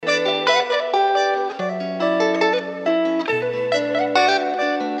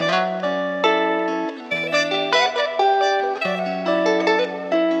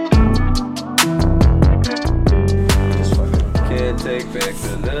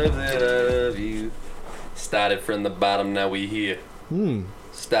love that I love you. Started from the bottom, now we here.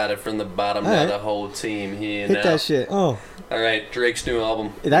 Started from the bottom, now the whole team here now. Hit that shit. Oh. Alright, Drake's new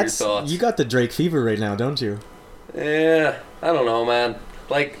album. That's, your thoughts? you got the Drake fever right now, don't you? Yeah, I don't know, man.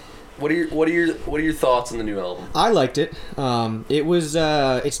 Like, what are your thoughts on the new album? I liked it.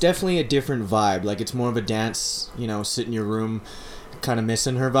 It's definitely a different vibe. Like, it's more of a dance, sit in your room, kind of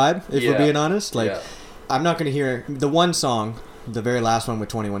missing her vibe, if we're being honest. Like, I'm not going to hear the one song, the very last one with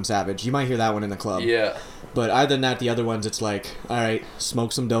 21 Savage. You might hear that one in the club. Yeah. But other than that, the other ones, it's like, all right,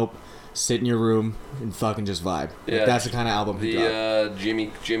 smoke some dope, sit in your room, and fucking just vibe. Yeah. Like, that's the kind of album he dropped.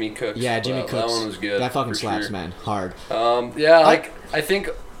 Jimmy Cooks. Yeah, Jimmy Cooks. That one was good. That fucking slaps, man. Hard. I think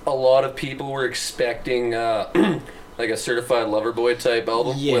a lot of people were expecting like a Certified Lover Boy type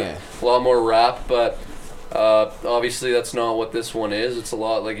album with a lot more rap, but obviously that's not what this one is. It's a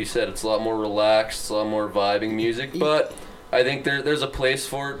lot, like you said, it's a lot more relaxed, it's a lot more vibing music, but I think there's a place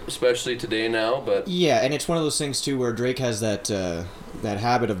for it, especially today now. But yeah, and it's one of those things too where Drake has that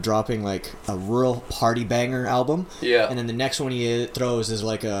habit of dropping like a real party banger album. Yeah. And then the next one he throws is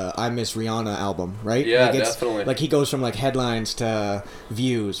like a I Miss Rihanna album, right? Yeah, like definitely. Like he goes from like headlines to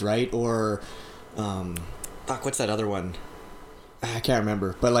views, right? Or what's that other one? I can't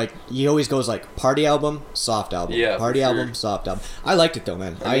remember, but like he always goes like party album, soft album, party album, soft album. I liked it though,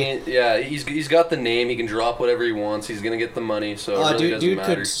 man. I mean, he's got the name. He can drop whatever he wants. He's gonna get the money, so it really doesn't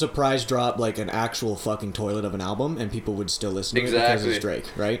matter. Could surprise drop like an actual fucking toilet of an album, and people would still listen to it because it's Drake,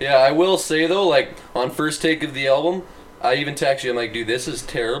 right? Yeah, I will say though, like on first take of the album, I even text you. I'm like, dude, this is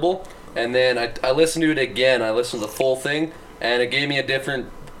terrible. And then I listened to it again. I listened to the full thing, and it gave me a different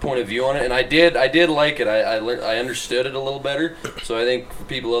point of view on it, and I did like it. I understood it a little better. So I think for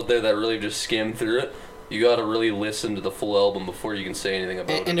people out there that really just skim through it, you got to really listen to the full album before you can say anything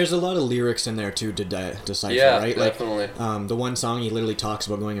about it. And there's a lot of lyrics in there too to decipher, right? Definitely. Like, the one song he literally talks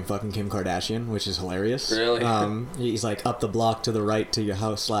about going and fucking Kim Kardashian, which is hilarious. Really? He's like up the block to the right to your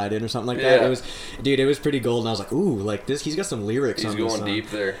house, slide in or something like that. It was pretty gold, and I was like, ooh, like this. He's got some lyrics. He's going deep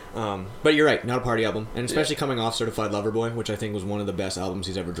there. But you're right, not a party album, and especially coming off Certified Lover Boy, which I think was one of the best albums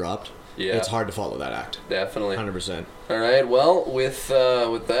he's ever dropped. Yeah. It's hard to follow that act. Definitely. 100%. All right. Well, with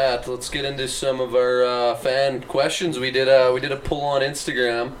that, let's get into some of our fan questions. We did a poll on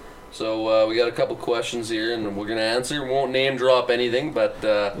Instagram, so we got a couple questions here, and we're gonna answer. We won't name drop anything, but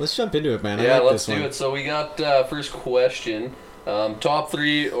let's jump into it, man. Let's do it. So we got first question: top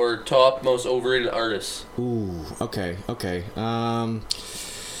 3 or top most overrated artists. Ooh. Okay. I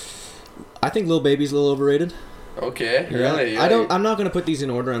think Lil Baby's a little overrated. Okay, really? Yeah. I'm not gonna put these in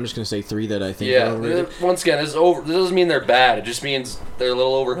order. I'm just gonna say 3 that I think are overrated. Once again, this doesn't mean they're bad. It just means they're a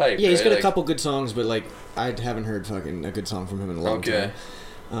little overhyped. Yeah, he's got a couple good songs, but like I haven't heard fucking a good song from him in a long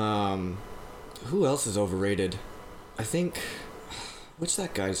time. Who else is overrated? I think what's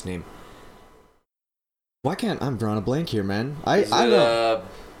that guy's name? Why can't I'm drawing a blank here, man? I know.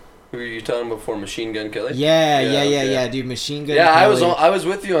 Who were you talking about before? Machine Gun Kelly? Yeah, dude, Machine Gun Kelly. Yeah, I was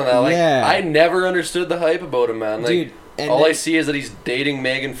with you on that. Like, I never understood the hype about him, man. Like, dude, I see is that he's dating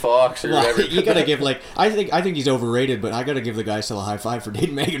Megan Fox or whatever. You gotta give I think he's overrated, but I gotta give the guy still a high five for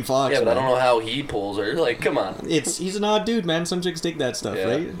dating Megan Fox. Yeah, but I don't know how he pulls her. Like, come on. He's an odd dude, man. Some chicks dig that stuff,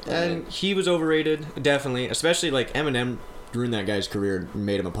 right? And he was overrated, definitely. Especially like Eminem ruined that guy's career and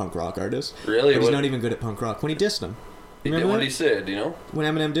made him a punk rock artist. Really? But he's not even good at punk rock. When he dissed him. What did he say? Do you know? When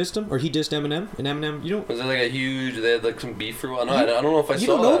Eminem dissed him? Or he dissed Eminem? And Eminem, you know... Was it like a huge... They had like some beef for a while? No, I don't know if I saw that. You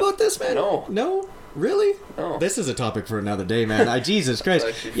don't know about this, man? No. No? Really? No. This is a topic for another day, man. Jesus Christ.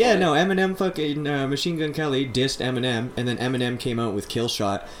 Yeah, no, Eminem fucking... Machine Gun Kelly dissed Eminem, and then Eminem came out with Kill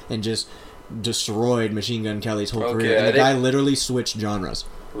Shot and just destroyed Machine Gun Kelly's whole career. And the guy literally switched genres.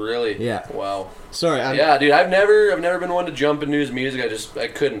 Really? Yeah. Wow. Sorry. Yeah, dude. I've never been one to jump into his music. I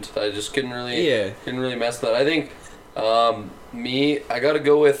couldn't. I just couldn't really. Yeah. Couldn't really mess with that. I think. I gotta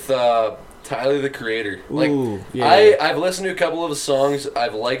go with Tyler the Creator. Like, I've listened to a couple of his songs.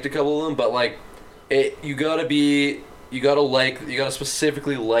 I've liked a couple of them, but like, you gotta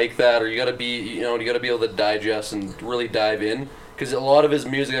specifically like that, or you gotta be able to digest and really dive in. Because a lot of his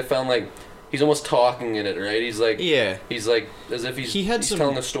music, I found like he's almost talking in it, right? He's like as if he's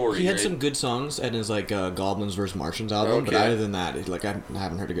telling a story. He had some good songs at his like Goblins vs. Martians album, but other than that, like I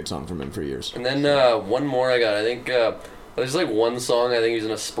haven't heard a good song from him for years. And then one more I got. I think there's like one song. I think he's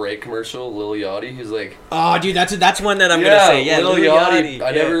in a Sprite commercial. Lil Yachty. He's like, oh, dude, that's one that I'm gonna say. Yeah, Lil Yachty.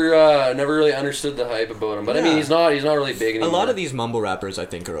 I never really understood the hype about him, but I mean, he's not really big anymore. A lot of these mumble rappers, I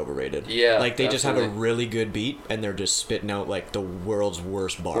think, are overrated. Yeah, like they just have a really good beat, and they're just spitting out like the world's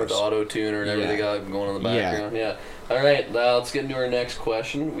worst bars with auto-tune or whatever they got going on in the background. Yeah. All right, let's get into our next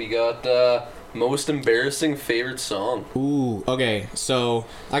question. We got Most embarrassing favorite song. Ooh, okay. So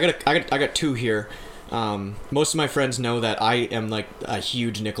I got two here. Most of my friends know that I am like a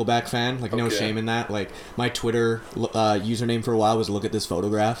huge Nickelback fan. Like no shame in that. Like my Twitter username for a while was "Look at this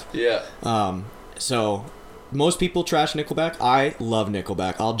photograph." Yeah. So most people trash Nickelback. I love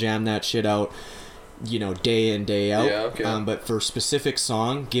Nickelback. I'll jam that shit out, you know, day in, day out. Yeah, okay. But for specific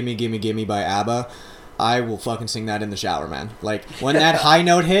song, Gimme Gimme Gimme by ABBA, I will fucking sing that in the shower, man. Like, when that high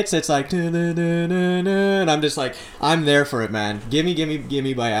note hits, it's like, and I'm just like, I'm there for it, man. Gimme Gimme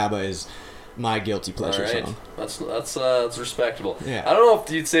Gimme by ABBA is my guilty pleasure song. That's respectable. Yeah. I don't know if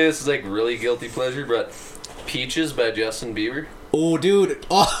you'd say this is like really guilty pleasure, but Peaches by Justin Bieber. Oh, dude.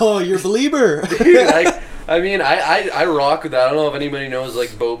 Oh, you're a believer. Dude, I rock with that. I don't know if anybody knows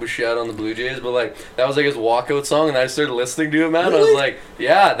like Bo Bichette on the Blue Jays, but like that was like his walkout song, and I started listening to it, man. Really? I was like,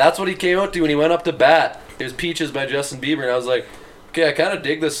 yeah, that's what he came out to when he went up to bat. It was Peaches by Justin Bieber, and I was like, okay, I kind of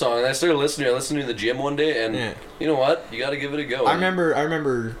dig this song. And I started listening to it. I listened to it in the gym one day, and you know what? You got to give it a go. I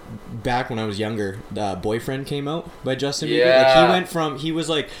remember back when I was younger, Boyfriend came out by Justin Bieber. Yeah. Like, he went from, he was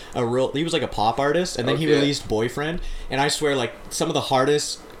like a pop artist, and then he released Boyfriend, and I swear, like, some of the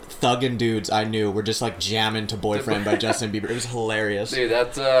hardest thuggin' dudes I knew were just like jamming to Boyfriend by Justin Bieber. It was hilarious. Dude,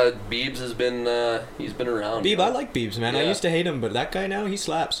 that Biebs has been he's been around. I like Biebs, man. Yeah. I used to hate him, but that guy now, he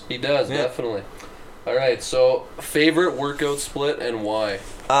slaps. He does, definitely. All right, so favorite workout split and why?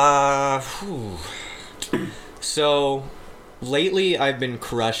 So lately I've been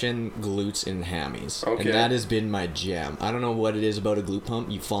crushing glutes and hammies. Okay. And that has been my jam. I don't know what it is about a glute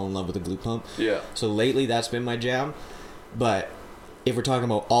pump. You fall in love with a glute pump. Yeah. So lately that's been my jam. But if we're talking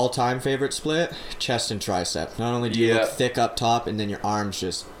about all-time favorite split, chest and tricep. Not only do you look thick up top, and then your arms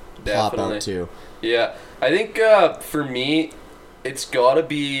just pop out too. Yeah. I think for me, it's got to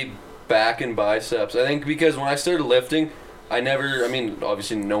be back and biceps. I think because when I started lifting,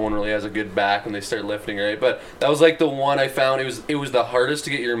 obviously no one really has a good back when they start lifting, right? But that was like the one I found, it was the hardest to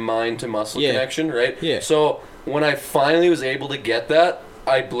get your mind to muscle connection, right? Yeah. So when I finally was able to get that,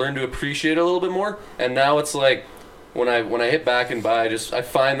 I learned to appreciate it a little bit more. And now it's like, when I hit back and bi, I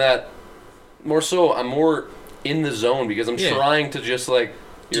find that more so I'm more in the zone because I'm trying to just like.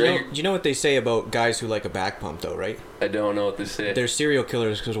 Do you know what they say about guys who like a back pump though, right? I don't know what they say. They're serial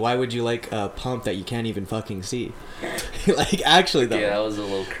killers because why would you like a pump that you can't even fucking see? Like, actually though. Yeah, that was a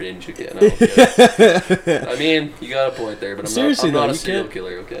little cringe again. Okay. I mean, you got a point there, but I'm not a serial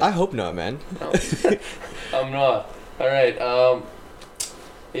killer, okay? I hope not, man. No. I'm not. Alright,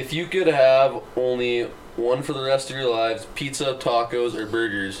 if you could have only one for the rest of your lives, pizza, tacos, or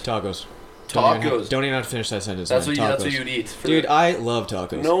burgers? Tacos. Tacos. Don't even have to finish that sentence. That's what you'd eat. Dude, I love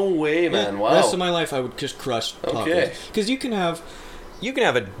tacos. No way, man. Wow. The rest of my life, I would just crush tacos. Okay. Because you can have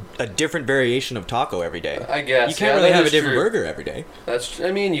a different variation of taco every day. I guess. You can't really have a different burger every day.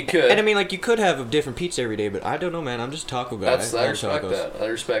 You could. And you could have a different pizza every day, but I don't know, man. I'm just a taco guy. I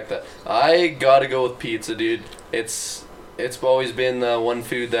respect that. I gotta go with pizza, dude. It's always been one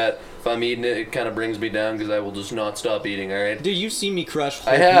food that if I'm eating it, it kind of brings me down because I will just not stop eating. All right. Dude, you've seen me crush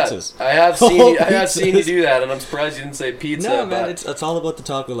whole pizzas. I have seen you do that, and I'm surprised you didn't say pizza. No, man, it's all about the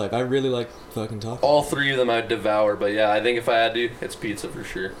taco life. I really like fucking tacos. All three of them I'd devour, but yeah, I think if I had to, it's pizza for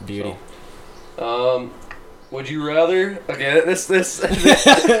sure. Beauty. So, would you rather? Okay, this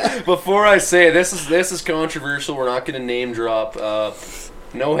before I say this is controversial. We're not going to name drop.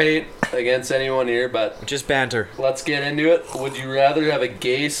 No hate against anyone here, but just banter. Let's get into it. Would you rather have a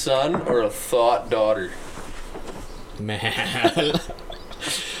gay son or a thought daughter? Man,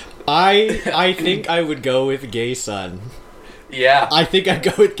 I think I would go with gay son. Yeah, I think I'd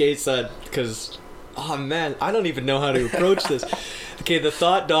go with gay son because, oh man, I don't even know how to approach this. Okay, the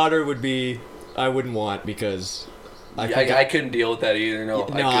thought daughter would be I wouldn't want because. I couldn't deal with that either.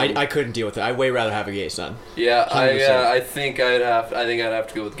 I couldn't deal with it. I'd way rather have a gay son. Yeah, I think I'd have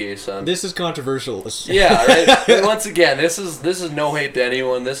to go with gay son. This is controversial. Yeah, right. But once again, this is no hate to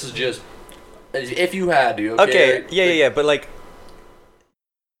anyone. This is just if you had to. Okay. Right? Yeah. But like,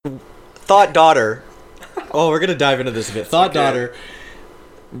 thought daughter. Oh, we're gonna dive into this a bit. Thought daughter.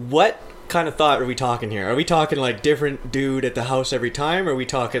 What kind of thought are we talking here? Are we talking like different dude at the house every time? Or are we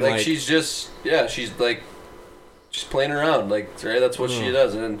talking like she's like. She's playing around, like, right? That's what she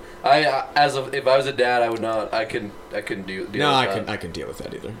does, and if I was a dad, I would not. I couldn't deal. No, I couldn't deal with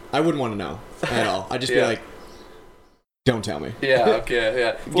that either. I wouldn't want to know at all. I'd just be like, Don't tell me. Yeah, okay,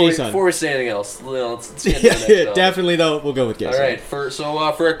 yeah. Before we say anything else, let's get to the next definitely though. We'll go with Gay Son. All right, for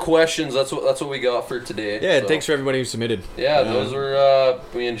our questions, that's what we got for today. Yeah, so. Thanks for everybody who submitted. Yeah, those were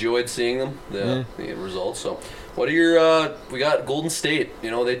we enjoyed seeing them, the results. So, what are your we got Golden State? You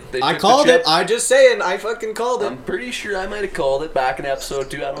know they I called it. I just saying, I fucking called it. I'm pretty sure I might have called it back in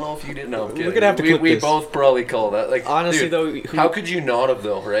episode 2. I don't know if you didn't know. We're gonna have to clip we this. both probably called that. Like honestly dude, though, how could you not have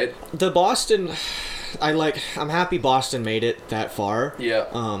though? Right? The Boston. I'm happy Boston made it that far. Yeah.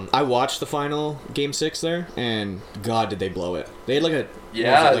 I watched the final game 6 there, and God, did they blow it? They had like a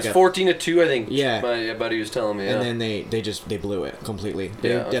it's 14-2, I think. Yeah. My buddy was telling me. Yeah. And then they blew it completely.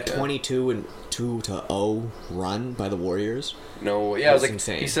 They had 22-2 run by the Warriors. No, yeah, it was like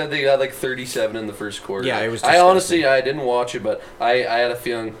insane. He said they got like 37 in the first quarter. Yeah, it was. I honestly didn't watch it, but I had a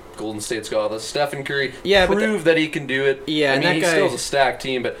feeling Golden State's got this. Stephen Curry proved that he can do it. Yeah, I mean, he still has a stacked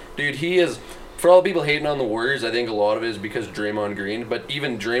team, but dude, he is. For all the people hating on the Warriors, I think a lot of it is because of Draymond Green. But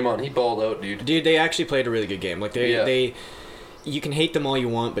even Draymond, he balled out, dude. Dude, they actually played a really good game. Like they you can hate them all you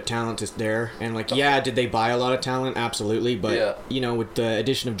want, but talent is there. And like, did they buy a lot of talent? Absolutely. But you know, with the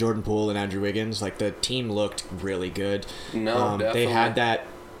addition of Jordan Poole and Andrew Wiggins, like the team looked really good. No, definitely. They had that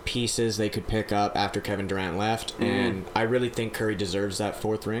pieces they could pick up after Kevin Durant left, and I really think Curry deserves that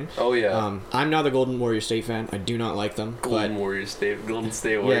 4th ring. Oh yeah. I'm not a Golden Warrior State fan. I do not like them. Golden State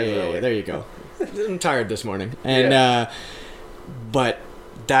Warriors. Yeah. There you go. I'm tired this morning, and but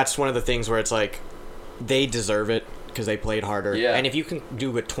that's one of the things where it's like they deserve it because they played harder. Yeah. And if you can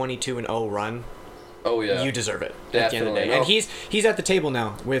do a 22-0 run, you deserve it. Definitely. At the end of the day. And he's at the table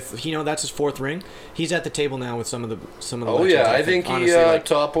now with that's his 4th ring. He's at the table now with some of the. Oh yeah, I think he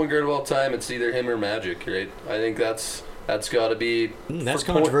top point guard of all time. It's either him or Magic, right? I think that's got to be. That's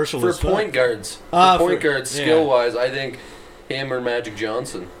controversial for point guards. For point guards, skill wise, I think him or Magic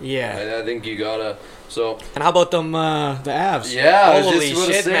Johnson. Yeah, I think you gotta. So. And how about them the Avs? Yeah, I was just about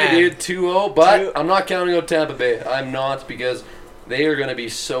to say, dude, 2-0. But I'm not counting out Tampa Bay. I'm not, because they are gonna be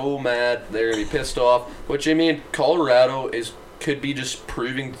so mad. They're gonna be pissed off. Which, I mean, Colorado could be just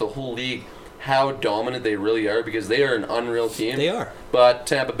proving to the whole league how dominant they really are, because they are an unreal team. They are. But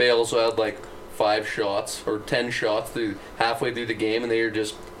Tampa Bay also had like 5 shots or 10 shots halfway through the game, and they are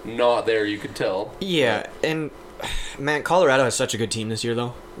just not there. You could tell. Yeah, and man, Colorado has such a good team this year,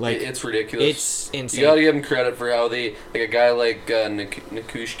 though. Like, it's ridiculous. It's insane. You gotta give them credit for how they, like a guy like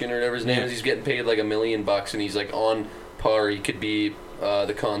Nikushkin or whatever his name is. He's getting paid like $1 million, and he's like on par. He could be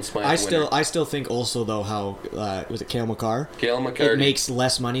the Conn Smythe winner. I still think also though how was it Cale Makar? It makes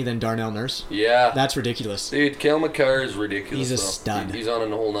less money than Darnell Nurse. Yeah, that's ridiculous. Dude, Cale Makar is ridiculous. He's a stud. He's on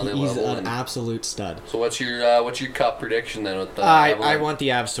a whole nother level. He's an absolute stud. So what's your cup prediction then? With I want the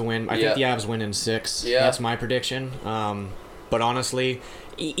Avs to win. I think the Avs win in 6. Yeah, that's my prediction. But honestly,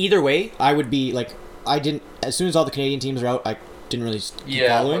 either way, I would be like, as soon as all the Canadian teams are out, I didn't really keep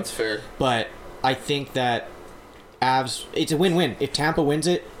following. That's fair. But I think that Avs, it's a win-win. If Tampa wins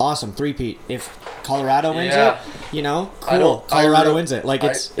it, awesome, 3-peat. If Colorado wins it, cool. Colorado wins it. Like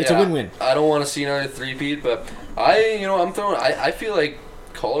it's a win-win. I don't want to see another 3-peat, but I feel like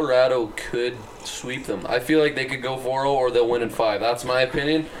Colorado could sweep them. I feel like they could go 4-0 or they'll win in 5. That's my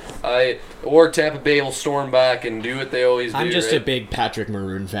opinion. Or Tampa Bay will storm back and do what they always do. I'm just a big Patrick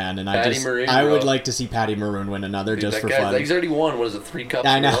Maroon fan, and I would like to see Patty Maroon win another just for fun. He's already won. What is it, 3 cups?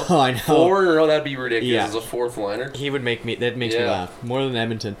 I know. 4 in a row. That'd be ridiculous as a 4th liner. That makes me laugh more than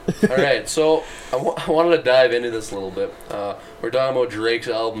Edmonton. All right, so I wanted to dive into this a little bit. We're talking about Drake's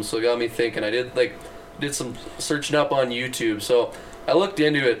album, so it got me thinking. I did some searching up on YouTube, so I looked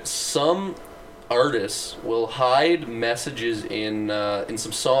into it. Some artists will hide messages in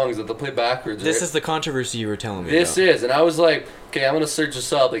some songs that they'll play backwards. This is the controversy you were telling me about. And I was like, okay, I'm gonna search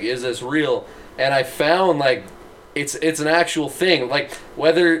this up. Like, is this real? And I found like it's an actual thing. Like,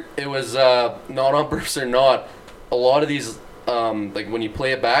 whether it was not on purpose or not, a lot of these like when you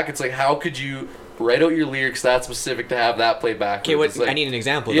play it back, it's like, how could you write out your lyrics that specific to have that play back? Okay, I need an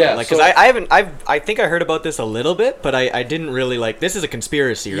example. Yeah, because I think I heard about this a little bit, but I didn't really this is a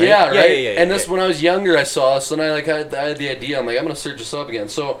conspiracy, right? Yeah, right. Yeah, and this when I was younger, I saw this, and I had the idea. I'm like, I'm gonna search this up again.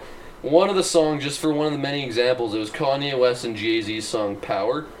 So one of the songs, just for one of the many examples, it was Kanye West and Jay-Z's song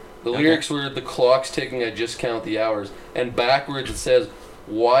 "Power." The lyrics were, "The clock's ticking, I just count the hours," and backwards it says,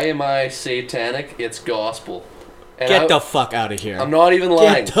 "Why am I satanic? It's gospel." And get the fuck out of here. I'm not even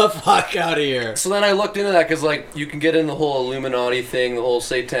lying. Get the fuck out of here. So then I looked into that, because you can get in the whole Illuminati thing, the whole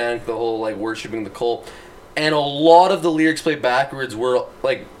satanic, the whole worshipping the cult, and a lot of the lyrics played backwards were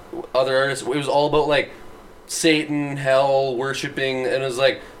other artists. It was all about Satan, hell, worshipping, and it was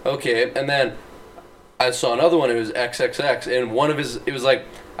okay. And then I saw another one. It was XXX, and one of it was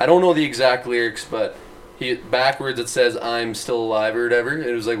I don't know the exact lyrics, but backwards it says "I'm still alive" or whatever.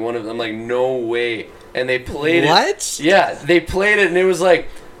 It was like one of them. I'm like, no way. And they played it. What? Yeah, they played it, and it was like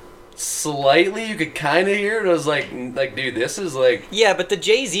slightly. You could kind of hear it. I was like, dude, this is like. Yeah, but the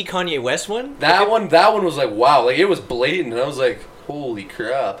Jay-Z Kanye West one. That one was like, wow, like it was blatant, and I was like, holy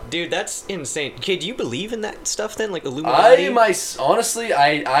crap, dude, that's insane. Okay, do you believe in that stuff then, like Illuminati? Honestly,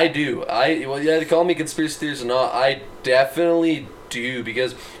 I do. Well, yeah, they call me conspiracy theorist or not. I definitely do,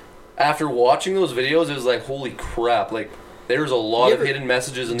 because after watching those videos, it was like, holy crap, like there's a lot of hidden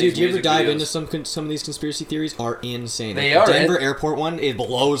messages in these music videos. Dude, you ever dive into some of these conspiracy theories? Are insane. They are. Denver airport one, it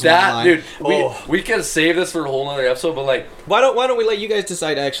blows my mind. Dude, we could save this for a whole nother episode, but like, why don't we let you guys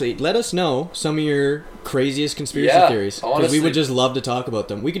decide? Actually, let us know some of your craziest conspiracy theories, because we would just love to talk about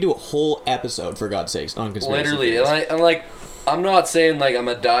them. We could do a whole episode, for God's sakes, on conspiracy theories. And like, I'm not saying like I'm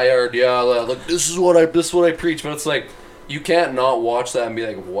a diehard. Yeah, like this is what I preach, but it's like, you can't not watch that and be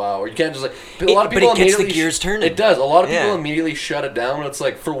like, wow. Or you can't just like... A lot of people but it gets the gears turning. It does. A lot of people immediately shut it down. And it's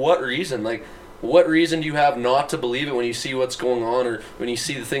like, for what reason? Like, what reason do you have not to believe it when you see what's going on or when you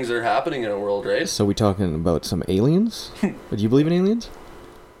see the things that are happening in the world, right? So we talking about some aliens? Do you believe in aliens?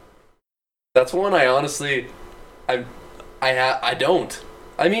 That's one I honestly... I don't.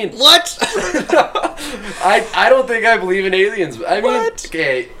 I mean... What? I don't think I believe in aliens. I mean... What?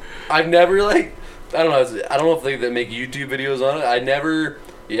 Okay, I've never like... I don't know if they make YouTube videos on it. I've never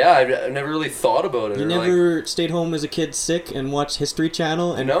really thought about it. You never stayed home as a kid sick and watched History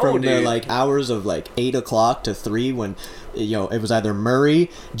Channel, and from the like hours of like 8 o'clock to 3 when it was either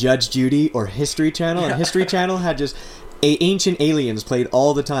Murray, Judge Judy, or History Channel, and History Channel had just ancient aliens played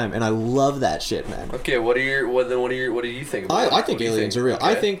all the time, and I love that shit, man. Okay, what do you think about it? I think aliens are real. Okay.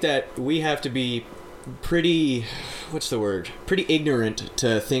 I think that we have to be pretty ignorant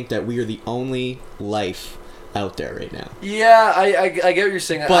to think that we are the only life out there right now. Yeah, I get what you're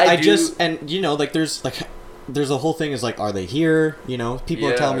saying. But there's a whole thing is like, are they here? People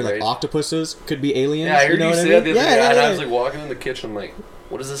are telling me like octopuses could be aliens. Yeah, I heard you say that the other day. Yeah. I was like walking in the kitchen, I'm like,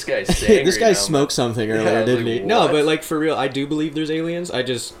 what is this guy saying? This guy smoked something earlier, didn't he? What? No, but like for real, I do believe there's aliens.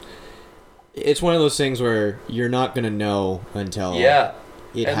 It's one of those things where you're not gonna know until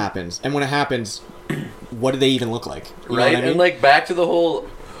it happens, and when it happens, what do they even look like? You know what I mean? And like back to the whole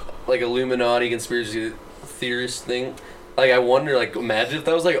like Illuminati conspiracy theorist thing. Like I wonder, like imagine if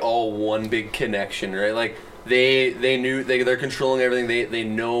that was like all one big connection, right? Like they knew they're controlling everything. They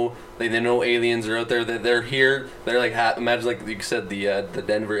know aliens are out there. They're here. They're like imagine like you said the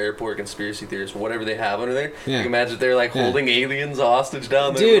Denver airport conspiracy theorists, whatever they have under there. Yeah. Like, imagine if they're like holding aliens hostage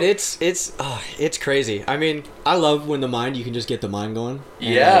down there. Dude, it's crazy. I mean, I love when you can just get the mind going.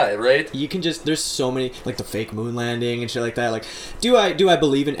 Yeah, right. You can just there's so many like the fake moon landing and shit like that. Like, do I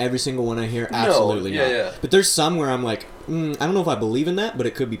believe in every single one I hear? Absolutely not. Yeah. But there's some where I'm like, I don't know if I believe in that, but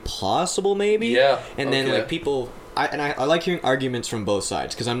it could be possible maybe. Yeah. And then like people. I like hearing arguments from both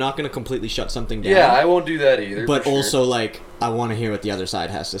sides, because I'm not going to completely shut something down. Yeah, I won't do that either. But also, like, I want to hear what the other side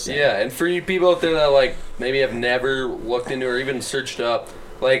has to say. Yeah, and for you people out there that, like, maybe have never looked into or even searched up,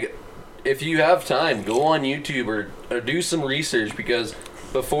 like, if you have time, go on YouTube or do some research, because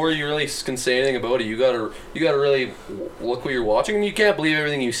before you really can say anything about it, you gotta really look what you're watching, and you can't believe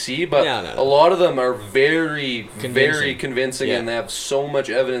everything you see. But a lot of them are very convincing, and they have so much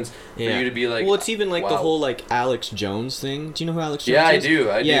evidence for you to be like. Well, it's even like the whole like Alex Jones thing. Do you know who Alex Jones is? I do.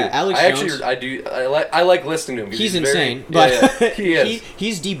 Alex Jones. I like listening to him. He's insane, but he is.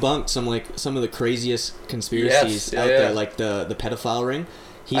 He's debunked some of the craziest conspiracies out there, like the pedophile ring.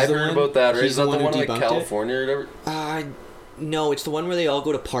 I've heard about that. Right? Is that the one in like California or whatever? No, it's the one where they all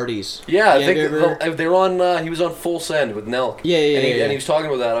go to parties. Yeah, I think they were on. He was on Full Send with Nelk. Yeah. And he was talking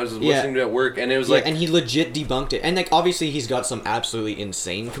about that. I was listening to it at work, and it was like, and he legit debunked it. And like, obviously, he's got some absolutely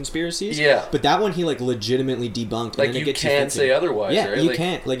insane conspiracies. Yeah. But that one he like legitimately debunked. Like, you can't say otherwise. Yeah, right? you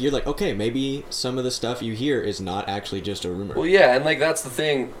can't. Like, you're like, okay, maybe some of the stuff you hear is not actually just a rumor. Well, yeah, and like that's the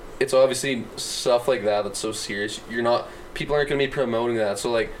thing. It's obviously stuff like that that's so serious. People aren't going to be promoting that. So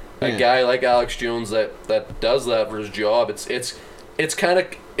like. A guy like Alex Jones that does that for his job,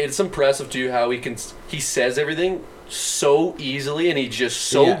 it's impressive to you how he says everything so easily, and he's just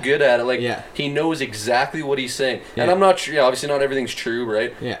so good at it. Like he knows exactly what he's saying. And I'm not sure. Obviously, not everything's true,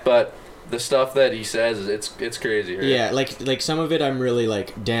 right? Yeah. But the stuff that he says it's crazy. Right? Yeah, like some of it, I'm really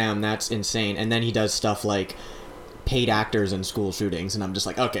like, damn, that's insane. And then he does stuff like paid actors in school shootings, and I'm just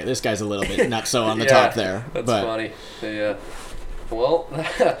like, okay, this guy's a little bit nutso on the top there. That's funny. Yeah. Well,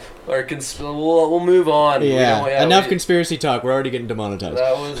 we'll move on. Yeah, enough conspiracy talk. We're already getting demonetized.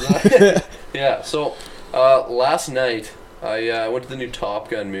 That was yeah. So last night I went to the new Top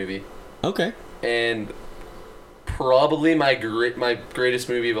Gun movie. Okay. And probably my greatest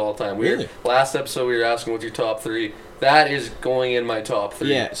movie of all time. Really? Last episode we were asking what's your top 3. That is going in my top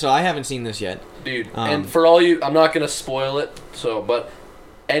 3. Yeah, so I haven't seen this yet. Dude, and for all you, I'm not going to spoil it, but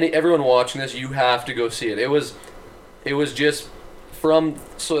everyone watching this, you have to go see it. It was just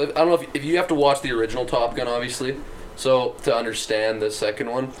so I don't know if you have to watch the original Top Gun, obviously, so to understand the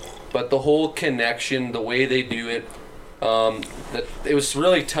second one, but the whole connection, the way they do it, it was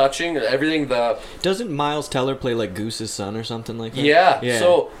really touching. Everything. Doesn't Miles Teller play like Goose's son or something like that? Yeah.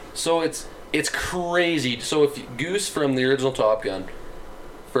 So it's crazy. So if Goose from the original Top Gun,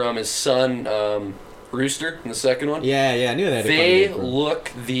 from his son Rooster in the second one. Yeah, I knew that.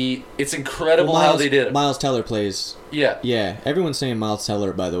 It's incredible how they did it. Miles Teller plays. Yeah. Yeah, everyone's saying Miles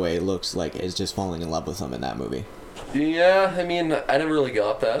Teller, by the way, looks like is just falling in love with him in that movie. Yeah, I mean, I never really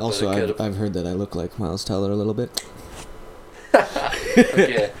got that. Also, I've heard that I look like Miles Teller a little bit.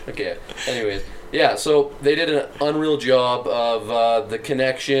 Okay. Anyways, yeah. So they did an unreal job of the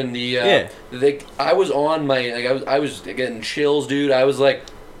connection. I was on my I was getting chills, dude. I was like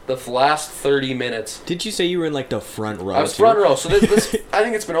the last 30 minutes. Did you say you were in like the front row? I was front row. So this I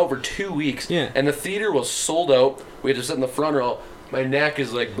think it's been over 2 weeks. Yeah. And the theater was sold out. We had to sit in the front row. My neck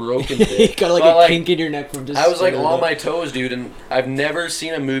is like broken. You got like a kink in your neck from just. I was like on my toes, dude, and I've never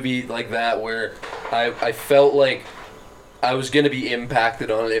seen a movie like that where I felt like I was gonna be impacted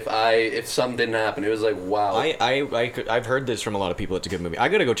on it if something didn't happen. It was like, wow. I've heard this from a lot of people. It's a good movie. I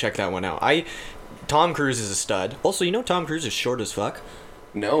gotta go check that one out. Tom Cruise is a stud. Also, Tom Cruise is short as fuck.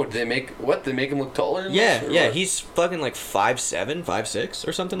 No, They make him look taller? Yeah. He's fucking like 5'7", 5'6",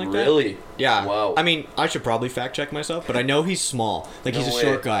 or something like that. Really? Yeah. Wow. I mean, I should probably fact check myself, but I know he's small. Like, he's a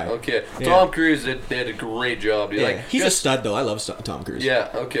short guy. Okay. Yeah. Tom Cruise did a great job, dude. Yeah. Like, he's a stud, though. I love Tom Cruise.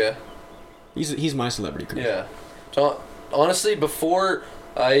 Yeah, okay. He's my celebrity cruise. Yeah. Honestly, before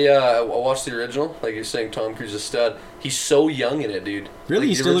I watched the original, like you're saying, Tom Cruise is a stud. He's so young in it, dude. Really? Like,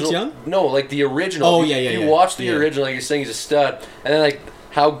 he still looks young? No, like the original. Oh, yeah. You watch the original, like you're saying, he's a stud. And then, like,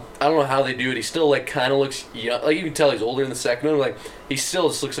 I don't know how they do it. He still, like, kind of looks young. Like, you can tell he's older in the second one. Like, he still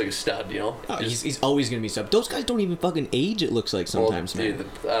just looks like a stud, Oh, he's always going to be a stud. Those guys don't even fucking age, it looks like sometimes, man. Dude,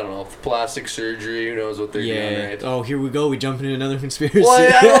 I don't know. Plastic surgery, who knows what they're doing, right? Oh, here we go. We jump into another conspiracy. Well,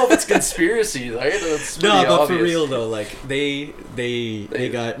 I don't know if it's conspiracy, right? That's pretty but obvious. for real, though, like, they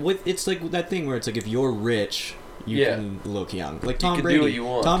got... It's like that thing where it's like, if you're rich... You can look young. Like Tom Brady. Do what you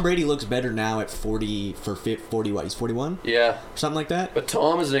want. Tom Brady looks better now at 40 what? He's 41? Yeah. Something like that? But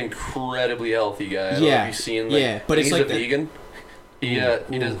Tom is an incredibly healthy guy. I don't know if you've seen, like, but it's he's like a vegan. He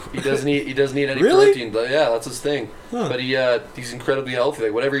doesn't eat any Really? protein. But yeah, that's his thing. Huh. But he's incredibly healthy.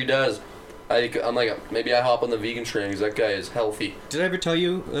 Like, whatever he does, I'm like, maybe I hop on the vegan train because that guy is healthy. Did I ever tell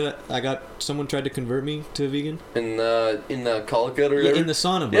you someone tried to convert me to a vegan? In the Colicut or whatever? Yeah, in the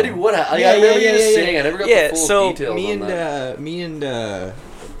sauna, bro. Yeah, dude, what? I remember you just saying. I never got the full details on that. Me and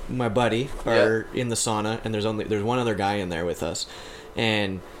my buddy are in the sauna, and there's one other guy in there with us,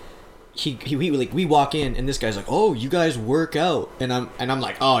 and we walk in, and this guy's like, "Oh, you guys work out," and I'm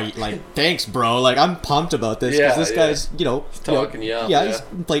like, "Oh, like thanks, bro. Like I'm pumped about this because this guy's he's talking, he's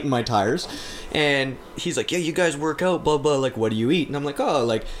inflating my tires." And he's like, "Yeah, you guys work out, blah blah. Like, what do you eat?" And I'm like, "Oh,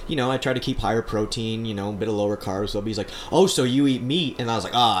 like I try to keep higher protein, a bit of lower carbs." So he's like, "Oh, so you eat meat?" And I was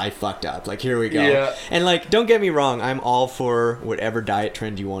like, I fucked up. Like, here we go. Yeah. And like, don't get me wrong, I'm all for whatever diet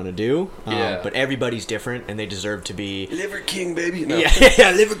trend you want to do. But everybody's different, and they deserve to be Liver King, baby. No.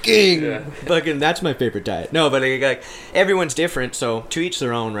 Yeah, Liver King. Yeah. Fucking, that's my favorite diet. No, but like everyone's different, so to each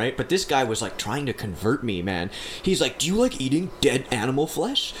their own, right? But this guy was like trying to convert me, man. He's like, "Do you like eating dead animal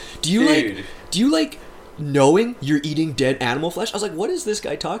flesh? Do you like knowing you're eating dead animal flesh?" I was like, "What is this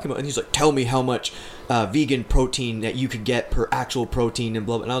guy talking about?" And he's like, "Tell me how much vegan protein that you could get per actual protein and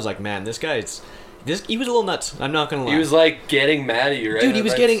blah blah." And I was like, "Man, he was a little nuts. I'm not gonna lie." He was like getting mad at you, right? Dude, he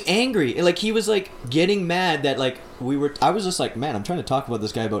was getting angry. Like, he was like getting mad that like I was just like, "Man, I'm trying to talk about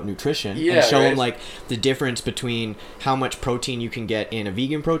this guy about nutrition and show him like the difference between how much protein you can get in a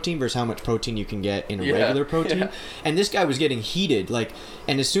vegan protein versus how much protein you can get in a regular protein." Yeah. And this guy was getting heated, like,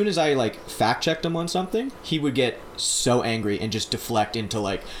 and as soon as I like fact checked him on something, he would get so angry and just deflect into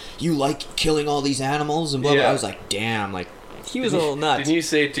like, "You like killing all these animals and blah blah." I was like, "Damn, like." He was a little nuts. Didn't you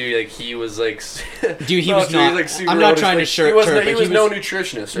say too? Like, he was like, dude, he was not. He was, like, I'm not trying to shirt. He was no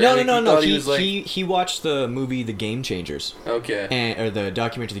nutritionist, right? No. He He watched the movie The Game Changers. Okay. Or the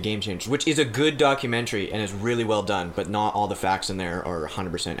documentary The Game Changers, which is a good documentary and is really well done, but not all the facts in there are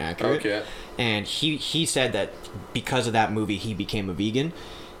 100% accurate. Okay. And he said that because of that movie, he became a vegan,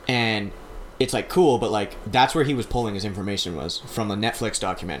 and it's like cool, but like that's where he was pulling his information was from a Netflix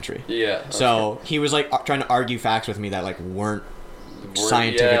documentary. Yeah. Okay. So he was like trying to argue facts with me that like weren't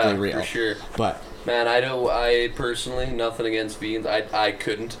scientifically real. For sure. But Man, I personally, nothing against vegans. I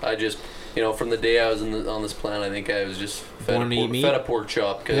couldn't. I just, from the day I was on this planet, I think I was just fed a pork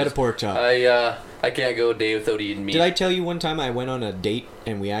chop. You had a pork chop. I can't go a day without eating meat. Did I tell you one time I went on a date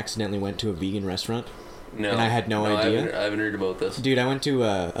and we accidentally went to a vegan restaurant? No. And I had no idea. I haven't heard about this. Dude, I went to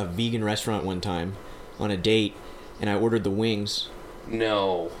a vegan restaurant one time on a date and I ordered the wings.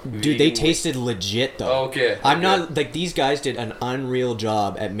 No. Dude, they tasted legit though. Okay. I'm not like these guys did an unreal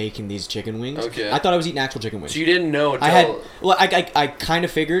job at making these chicken wings. Okay. I thought I was eating actual chicken wings. So you didn't know I kind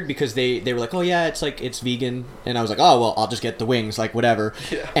of figured because they were like, "Oh yeah, it's vegan." And I was like, "Oh, well, I'll just get the wings, like whatever."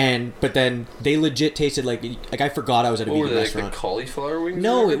 Yeah. But then they legit tasted like I forgot I was at a vegan restaurant. Like the cauliflower wings?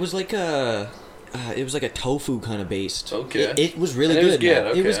 No, it was like a tofu kind of based. Okay. It was really good. good. It was good.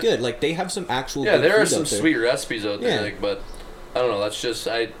 Okay. It was good. Like they have some actual. Yeah, good there are food some out there. sweet recipes out there. Yeah. But I don't know. That's just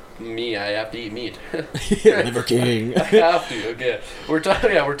I have to eat meat. Liver King. I have to. Okay, we're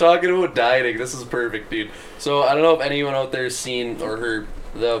talking about dieting. This is perfect, dude. So I don't know if anyone out there has seen or heard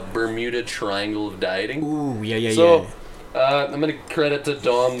the Bermuda Triangle of dieting. Ooh, yeah. So I'm gonna credit to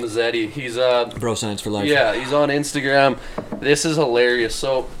Dom Mazzetti. He's Bro Science for Life. Yeah, he's on Instagram. This is hilarious.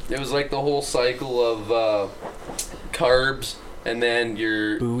 So it was like the whole cycle of carbs. And then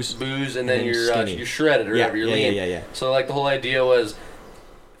your booze, and then you're shredded or whatever. You're lean. Yeah. So like the whole idea was,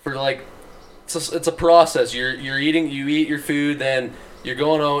 for like, it's a process. You eat your food, then you're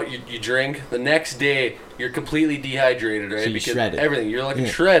going out, you drink. The next day you're completely dehydrated, right? So because shredded. everything you're looking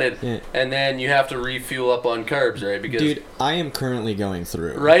shredded, and then you have to refuel up on carbs, right? Because dude, I am currently going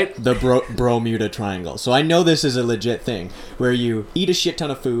through the Bermuda Triangle, so I know this is a legit thing where you eat a shit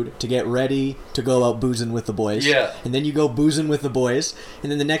ton of food to get ready to go out boozing with the boys. Yeah, and then you go boozing with the boys,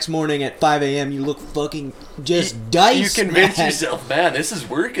 and then the next morning at 5 a.m. you look fucking just diced. You convince yourself, man, this is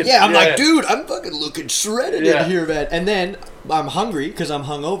working. Yeah, I'm like, dude, I'm fucking looking shredded in here, man. And then I'm hungry because I'm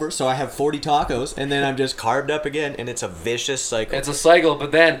hungover, so I have 40 tacos, and then I'm just carved up again, and it's a vicious cycle. It's a cycle,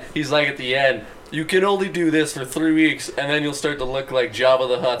 but then he's like at the end, you can only do this for 3 weeks, and then you'll start to look like Jabba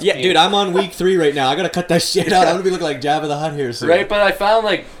the Hutt. Yeah, dude, I'm on week 3 right now. I gotta cut that shit out. I'm gonna be looking like Jabba the Hutt here soon. Right, but I found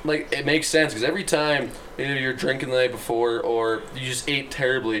like it makes sense because every time either you're drinking the night before or you just ate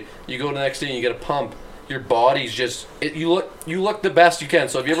terribly, you go the next day and you get a pump. Your body's just you look the best you can.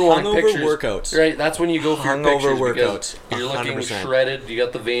 So if you ever want pictures, workouts, right? That's when you go for your pictures workouts. Because you're looking shredded. You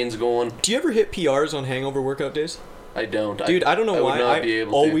got the veins going. Do you ever hit PRs on hangover workout days? I don't, dude. I don't know why. I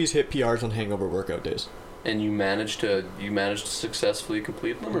always hit PRs on hangover workout days. And you managed to successfully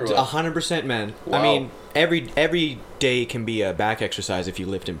complete them, or what? 100%, man. Wow. I mean, every day can be a back exercise if you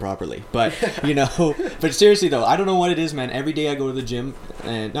lift it properly. But but seriously though, I don't know what it is, man. Every day I go to the gym,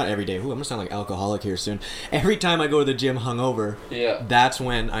 and not every day. Ooh, I'm gonna sound like alcoholic here soon. Every time I go to the gym hungover, that's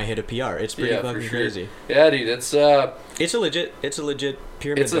when I hit a PR. It's pretty fucking crazy. Yeah, dude, it's a legit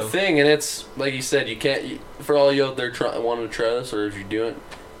pyramid. It's a thing, and it's like you said, you can't. For all you out there wanting to try this, or if you do it,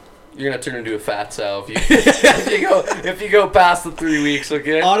 you're gonna turn into a fat sow if you go past the 3 weeks.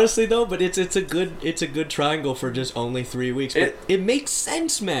 Okay. Honestly though, but it's a good triangle for just only 3 weeks. But it makes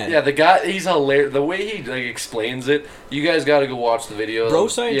sense, man. Yeah, the guy, he's hilarious. The way he explains it, you guys got to go watch the video. Bro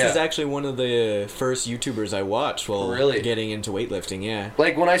Science is actually one of the first YouTubers I watched while getting into weightlifting. Yeah.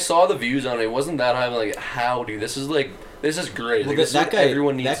 Like when I saw the views on it, it wasn't that high. I'm like, how, dude? This is great. Well, this that guy,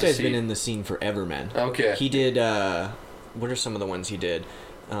 everyone needs to see. That guy's been in the scene forever, man. Okay. He did. What are some of the ones he did?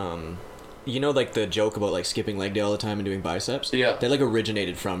 Like the joke about like skipping leg day all the time and doing biceps? Yeah. They like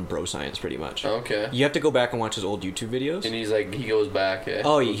originated from Bro Science pretty much. Okay. You have to go back and watch his old YouTube videos. And he goes back.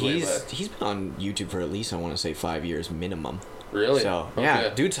 Oh, he's been on YouTube for at least, I want to say, 5 years minimum. Really? So yeah,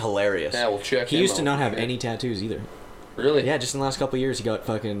 dude's hilarious. Yeah, we'll check. He used to not have any tattoos either. Really? Yeah, just in the last couple of years he got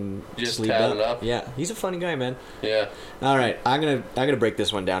fucking just sleeved tatted up. Yeah, he's a funny guy, man. Yeah. All right, I'm gonna break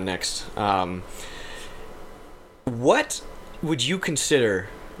this one down next. What would you consider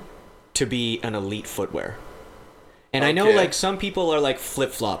to be an elite footwear? And I know like some people are like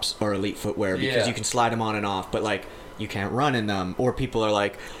flip-flops are elite footwear because you can slide them on and off, but like you can't run in them. Or people are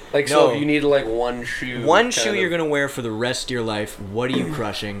like no, so you need like one shoe. One shoe you're gonna wear for the rest of your life. What are you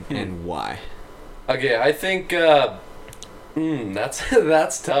crushing and why? Okay, I think that's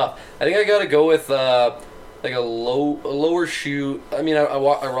tough. I think I gotta go with like a lower shoe. I mean, I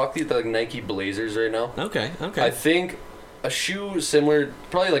rock the like Nike Blazers right now. Okay. I think a shoe similar,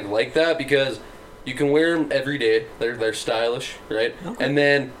 probably like that, because you can wear them every day. They're stylish, right? Okay. And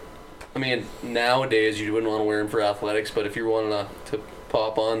then, I mean, nowadays you wouldn't want to wear them for athletics, but if you're wanting to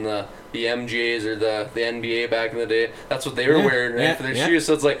pop on the MJs or the NBA back in the day, that's what they were wearing, right, for their shoes.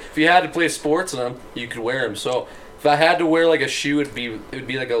 So it's like if you had to play sports in them, you could wear them. So if I had to wear like a shoe, it would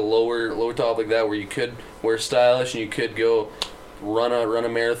be like a lower top like that, where you could wear stylish and you could go run a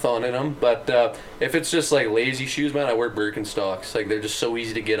marathon in them. But if it's just like lazy shoes, man, I wear Birkenstocks. Like they're just so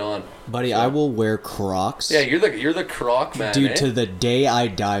easy to get on. Buddy, So- I will wear Crocs. Yeah, you're the Croc man, Dude, eh? to the day I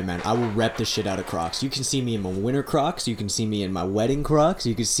die, man, I will rep the shit out of Crocs. You can see me in my winter Crocs. You can see me in my wedding Crocs.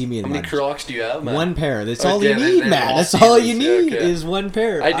 You can see me in How my... many Crocs do you have, man? One pair. That's Oh, all yeah, you need, they're man. all That's all you seasons. need Okay. is one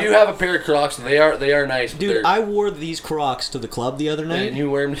pair. I do have a pair of Crocs. They are nice. Dude, they're- I wore these Crocs to the club the other night. and you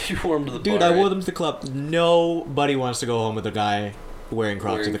wear them. You wore them to the Dude, bar. I wore right? them to the club. Nobody wants to go home with a guy wearing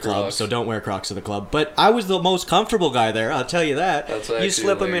Crocs to Wearing the club, Crocs. so don't wear Crocs to the club. But I was the most comfortable guy there, I'll tell you that. That's You actually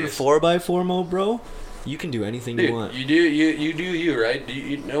slip them in hilarious. 4x4 mode, bro, you can do anything you Dude, want. you do you, right?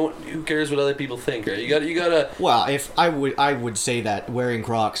 You know, who cares what other people think, right? You gotta. Well, if I would say that wearing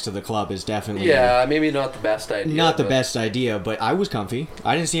Crocs to the club is definitely Yeah, maybe not the best idea. not the but best idea, but I was comfy.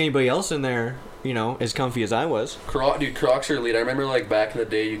 I didn't see anybody else in there, as comfy as I was. Dude, Crocs are elite. I remember like back in the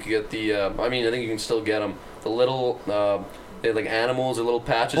day, you could get the. I mean, I think you can still get them. The little. They had like animals or little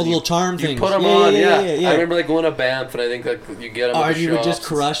patches. Oh, little charm you things. put them Yeah, on, yeah. I remember like going to Banff, and I think like you get them. Or you would just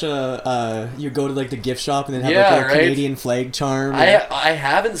crush you go to like the gift shop and then have Yeah, like a right? Canadian flag charm. and- I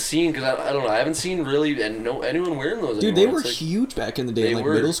haven't seen because I don't know. I haven't seen really and no anyone wearing those. Dude, anymore. they were It's like, huge back in the day, They like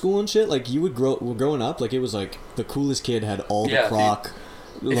were. middle school and shit. Like you would growing up, like it was like the coolest kid had all Yeah, the Croc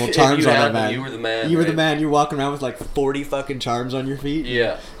little if charms you on had their them, man. you were the man, You were the right? man. You were walking around with like 40 fucking charms on your feet.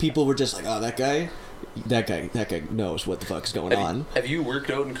 Yeah. People were just like, oh, that guy knows what the fuck's going on. Have you worked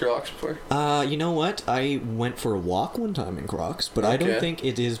out in Crocs before? You know what? I went for a walk one time in Crocs, but I don't Okay. think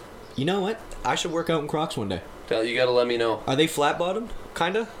it is. You know what? I should work out in Crocs one day. You gotta let me know. Are they flat bottomed?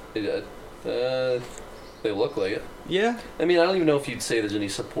 Kinda. They look like it. Yeah. I mean, I don't even know if you'd say there's any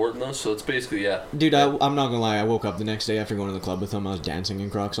support in those, so it's basically, yeah. Dude, I'm not gonna lie. I woke up the next day after going to the club with them. I was dancing in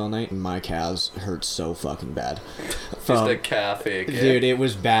Crocs all night, and my calves hurt so fucking bad. Just a calf ache. eh? Dude, it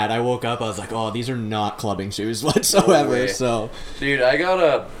was bad. I woke up. I was like, "Oh, these are not clubbing shoes whatsoever." way. So, Dude, I got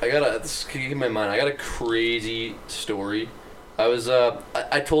a, this is in my mind, I got a crazy story. I was,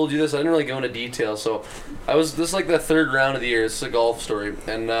 I told you this, I didn't really go into detail, so this is like the third round of the year, this is a golf story,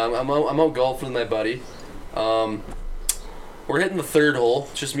 and I'm out golfing with my buddy. We're hitting the third hole,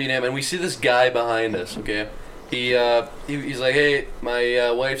 it's just me and him, and we see this guy behind us, okay? He's like, hey,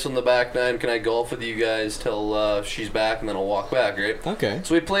 my wife's on the back nine, can I golf with you guys till she's back, and then I'll walk back, right? okay.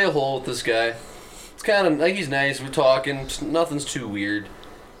 So we play a hole with this guy. It's kind of like he's nice. We're talking. Nothing's too weird.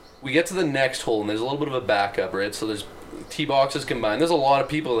 We get to the next hole and there's a little bit of a backup, right? So there's tee boxes combined. There's a lot of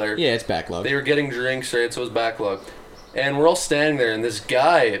people there. Yeah, it's backlog. They were getting drinks, right? So it was backlog. And we're all standing there, and this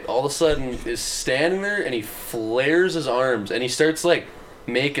guy all of a sudden is standing there, and he flares his arms, and he starts like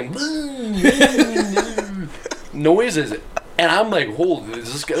making noises. And I'm like, holy,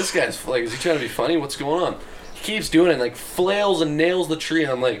 this guy's like, is he trying to be funny? What's going on? He keeps doing it, and like flails and nails the tree,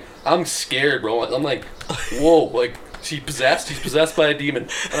 and I'm like, I'm scared, bro. I'm like, whoa, like he's possessed by a demon.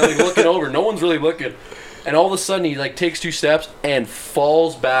 And I'm like looking over, no one's really looking. And all of a sudden he like takes 2 steps and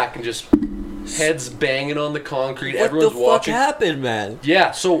falls back and just heads banging on the concrete. Everyone's watching. happened, man? Yeah,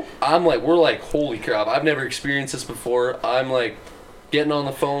 so we're like, holy crap, I've never experienced this before. I'm like getting on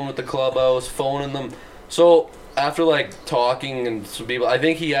the phone with the clubhouse, phoning them. So after like talking and some people, I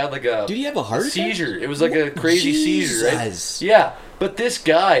think he had like a Did he have a heart attack? seizure. It was like a crazy seizure, right? Jesus. Yeah, but this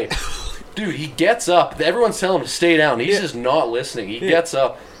guy, dude, he gets up. Everyone's telling him to stay down. He's just not listening. He gets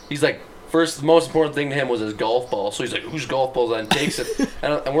up. He's like, first, the most important thing to him was his golf ball. So he's like, "Whose golf ball is that?" And takes it.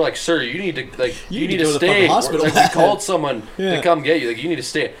 And we're like, "Sir, you need to you need to go to the stay." fucking hospital. Like, we called someone Yeah. to come get you. Like, you need to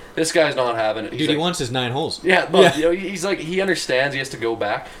stay. This guy's not having it. He's Dude, like, he wants his 9 holes. yeah, but you know, he's like, he understands he has to go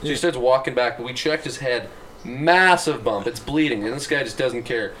back. So Yeah. he starts walking back. But we checked his head, massive bump. It's bleeding, and this guy just doesn't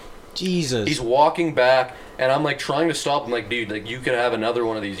care. Jesus. He's walking back, and I'm like trying to stop him. Like, dude, like you could have another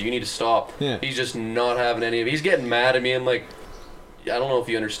one of these. You need to stop. Yeah. He's just not having any of it. He's getting mad at me. I'm like, I don't know if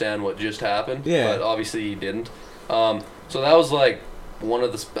you understand what just happened. Yeah. But obviously he didn't. So that was like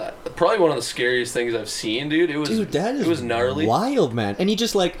probably one of the scariest things I've seen, dude. It was that is it was gnarly. wild, man. And he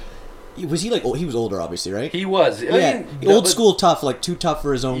just like, was he like, he was older, obviously, right? He was. yeah, I mean, old but school tough, like too tough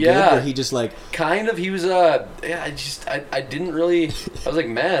for his own Yeah. good. Where he just like, Kind of. He was. Yeah. I didn't really. I was like,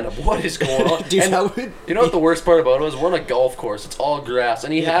 man, what is going on? Dude, and that would you know what the worst part about it was? We're on a golf course. It's all grass,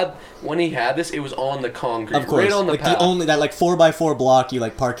 and when he had this, it was on the concrete, of course, right on the like path. the only that like 4x4 block you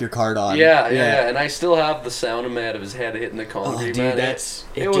like park your cart on. Yeah. And I still have the sound in my head of his head hitting the Oh, concrete. dude, man.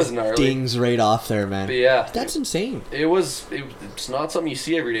 it was just gnarly. dings right off there, man. But yeah, That's insane. it's not something you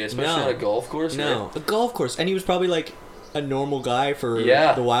see every day, especially No. on a golf course. No, a golf course, and he was probably like a normal guy for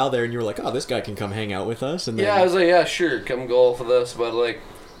Yeah. the while there, and you were like, oh, this guy can come hang out with us. And then, Yeah, I was like, yeah, sure, come golf with us, but like,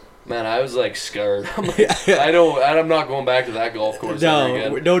 Man, I was like scarred. I'm like, I'm not going back to that golf course ever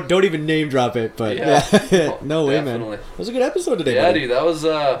again. Don't even name drop it. But no way, man. It was a good episode today. Yeah, buddy. dude, that was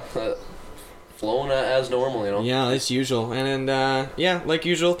flowing as normal, you know. Yeah, as usual. And yeah, like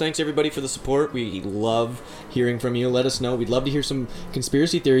usual, thanks everybody for the support. We love hearing from you. Let us know. We'd love to hear some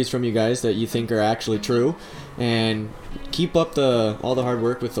conspiracy theories from you guys that you think are actually true. And keep up all the hard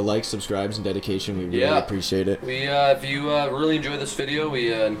work with the likes, subscribes, and dedication. We really appreciate it. We if you really enjoy this video,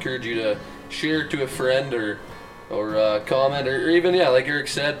 we encourage you to share it to a friend or comment or even like Eric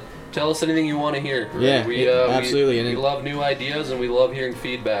said, tell us anything you want to hear. Right? Yeah, absolutely. We love new ideas and we love hearing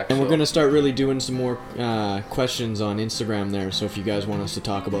feedback. And we're going to start really doing some more questions on Instagram there. So if you guys want us to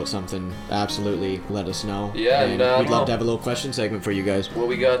talk about something, absolutely let us know. Yeah, and we'd love to have a little question segment for you guys. What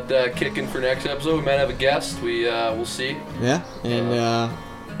we got kicking for next episode, we might have a guest. We'll see. Yeah, and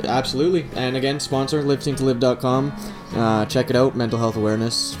absolutely. And again, sponsor, liveseemtolive.com. Check it out, mental health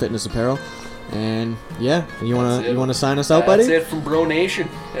awareness, fitness apparel. And yeah, you wanna sign us out, buddy? That's it from Bro Nation.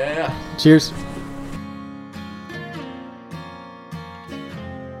 Yeah. Cheers.